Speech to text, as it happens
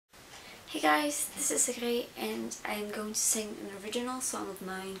Hey guys, this is Sigrid and I'm going to sing an original song of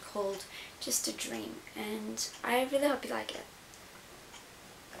mine called Just a Dream, and I really hope you like it.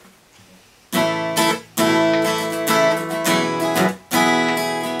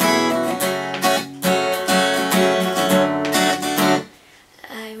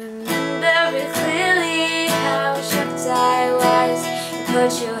 I remember it clearly how shocked I was. You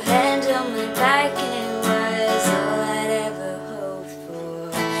put your hand on my back and it was all I'd ever hoped for.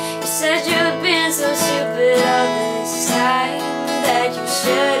 You said you'd been so stupid all this time that you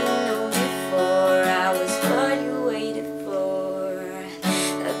should have known before I was what you waited for.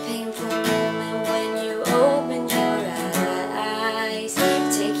 A painful moment when you opened your eyes,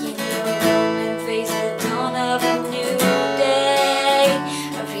 taking your room and face the dawn of a new day.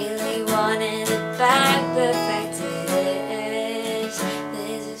 I really wanted it back, but fact is,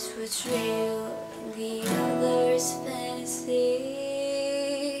 this is what's real and the other is fantasy.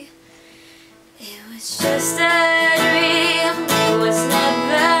 It was just a dream, it was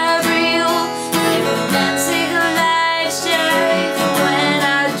never real. We were meant to go life sharing when I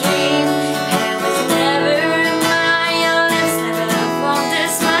dream. It was never mine, your lips never formed a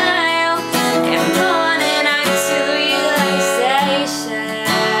smile. Every morning I get to the realization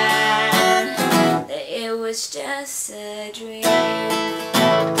that it was just a dream.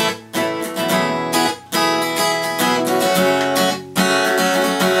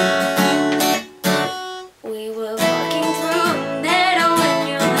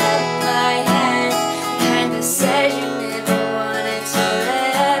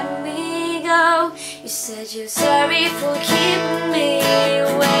 You said you're sorry for keeping me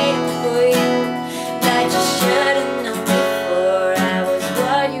waiting for you, that you should have known before I was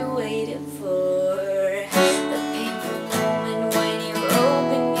what you waited for. The painful moment when you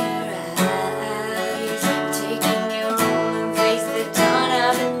open your eyes, taking your own and face the dawn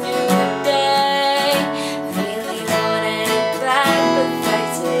of a new day. I really wanted it back, but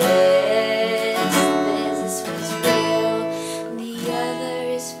fact is, this is what's real and the other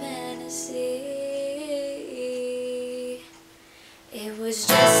is fantasy. It was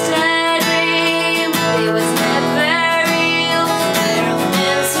just a